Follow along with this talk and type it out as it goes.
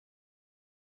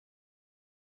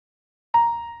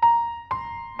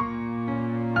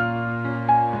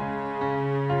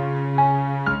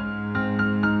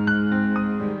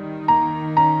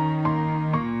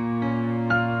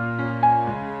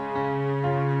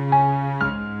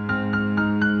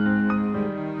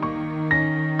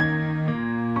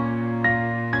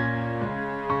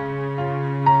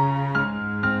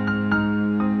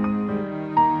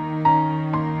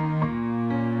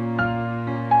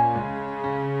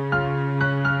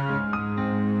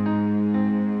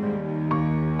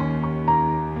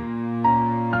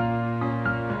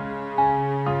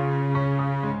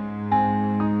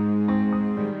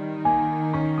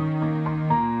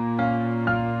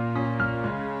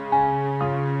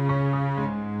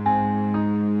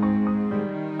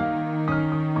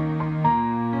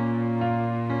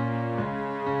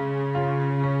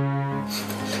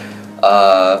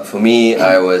For me,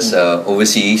 I was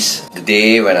overseas. The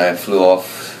day when I flew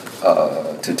off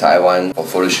to Taiwan for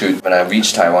photo shoot. When I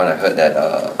reached Taiwan, I heard that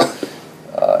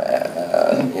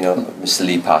Mr.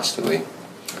 Lee passed away.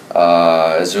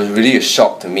 It was really a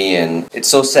shock to me, and it's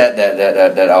so sad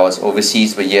that I was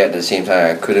overseas, but yet at the same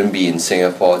time I couldn't be in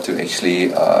Singapore to actually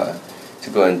to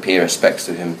go and pay respects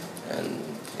to him. And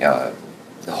yeah,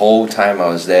 the whole time I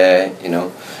was there,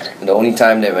 and the only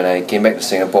time that when I came back to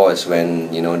Singapore is when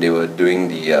they were doing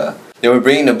they were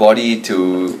bringing the body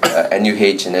to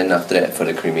NUH, and then after that for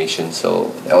the cremation. So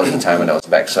that was the time when I was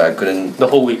back. So I couldn't. The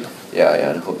whole week.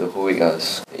 Yeah, the whole week I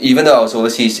was. Even though I was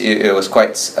overseas, it was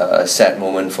quite a sad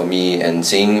moment for me. And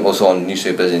seeing also on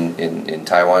newspapers in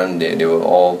Taiwan, they were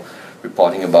all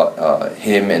reporting about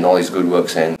him and all his good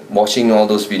works, and watching all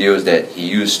those videos that he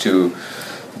used to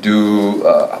do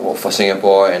for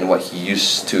Singapore and what he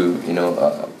used to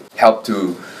help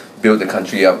to build the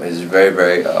country up is very,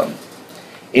 very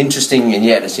interesting, and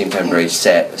yet at the same time very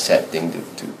sad thing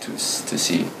to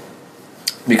see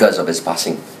because of his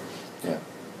passing. Yeah.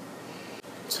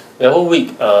 The whole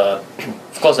week,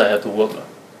 of course I had to work,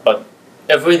 but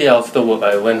every day after work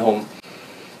I went home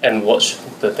and watched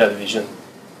the television.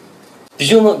 Did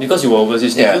you know, because you were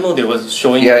overseas, did you know they were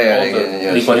showing all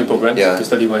the Lee Kuan Yew programs,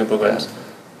 Mr. Lee Kuan Yew programs,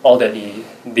 all that he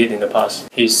did in the past,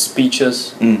 his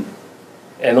speeches,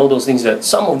 and all those things that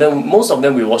most of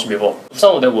them we watched before.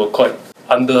 Some of them were quite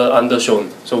undershown,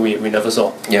 so we never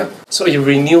saw. Yeah. So it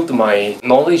renewed my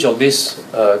knowledge of this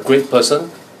great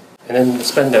person, and then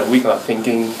spent that week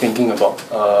thinking about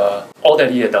all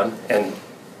that he had done and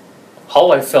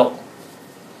how I felt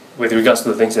with regards to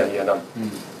the things that he had done.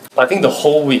 I think the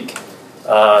whole week,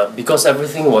 because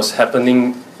everything was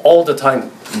happening all the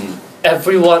time,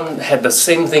 everyone had the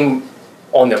same thing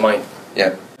on their mind.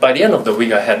 Yeah. By the end of the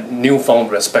week, I had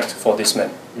newfound respect for this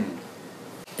man.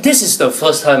 This is the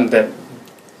first time that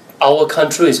our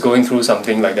country is going through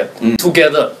something like that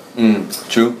together.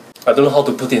 True. I don't know how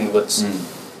to put it in words.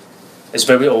 It's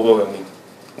very overwhelming.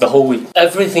 The whole week,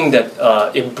 everything that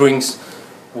it brings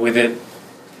with it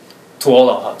to all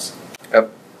our hearts.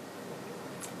 Yep.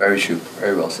 Very true.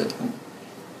 Very well said.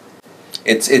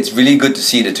 It's really good to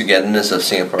see the togetherness of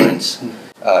Singaporeans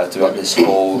throughout this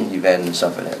whole event and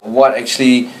stuff like that. What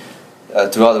actually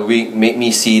throughout the week made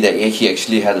me see that he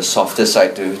actually had a softer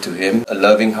side to him. A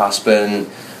loving husband,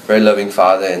 very loving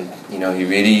father, and he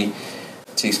really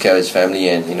takes care of his family,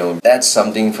 and that's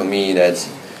something for me that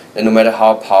no matter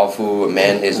how powerful a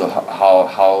man is, or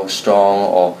how strong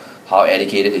or how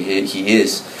educated he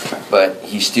is, but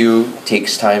he still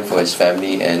takes time for his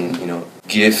family and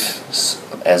gives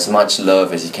as much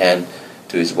love as he can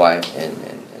to his wife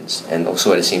and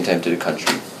also at the same time to the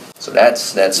country. So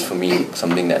that's for me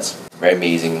something that's very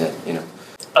amazing. That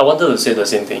I wanted to say the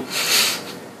same thing.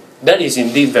 That is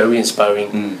indeed very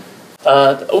inspiring.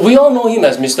 We all know him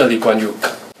as Mr. Lee Kuan Yew.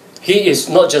 He is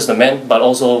not just a man, but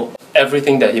also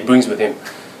everything that he brings with him.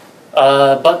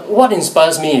 But what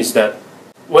inspires me is that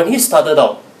when he started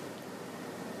out,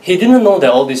 he didn't know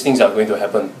that all these things are going to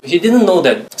happen. He didn't know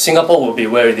that Singapore will be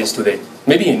where it is today.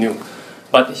 Maybe he knew,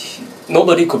 but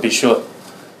nobody could be sure.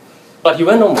 But he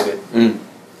went on with it,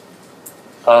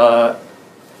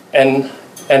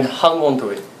 and hung on to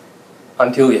it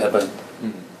until it happened.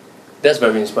 That's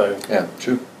very inspiring. Yeah,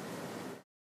 true.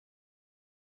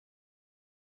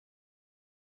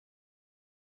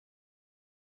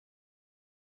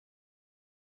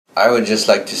 I would just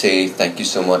like to say thank you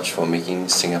so much for making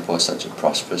Singapore such a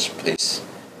prosperous place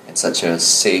and such a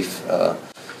safe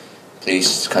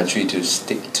country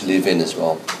to live in as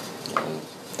well.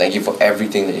 Thank you for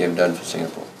everything that you have done for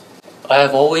Singapore. I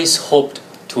have always hoped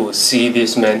to see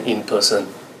this man in person,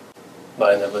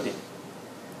 but I never did.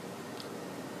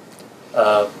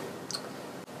 But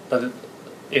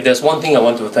if there's one thing I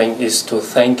want to thank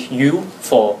you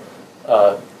for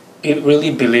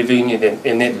really believing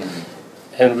in it.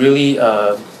 And really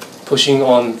pushing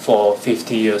on for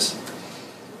 50 years.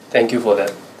 Thank you for that.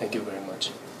 Thank you very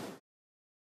much.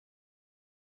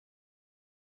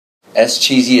 As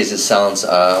cheesy as it sounds,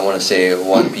 I want to say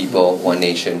one people, one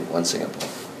nation, one Singapore.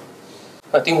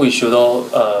 I think we should all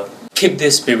keep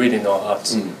this spirit in our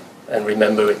hearts and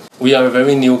remember it. We are a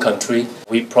very new country.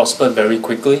 We prospered very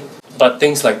quickly, but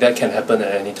things like that can happen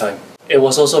at any time. It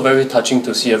was also very touching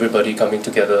to see everybody coming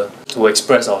together to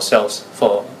express ourselves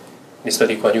for Mr.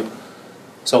 Lee Kuan Yew.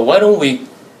 So why don't we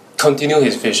continue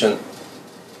his vision?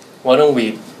 Why don't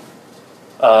we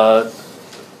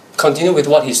continue with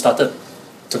what he started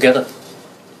together?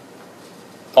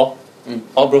 Oh,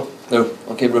 bro. No,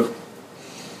 okay, bro.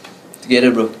 Together,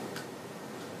 bro.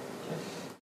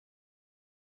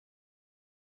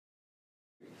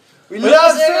 We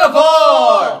love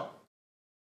Singapore!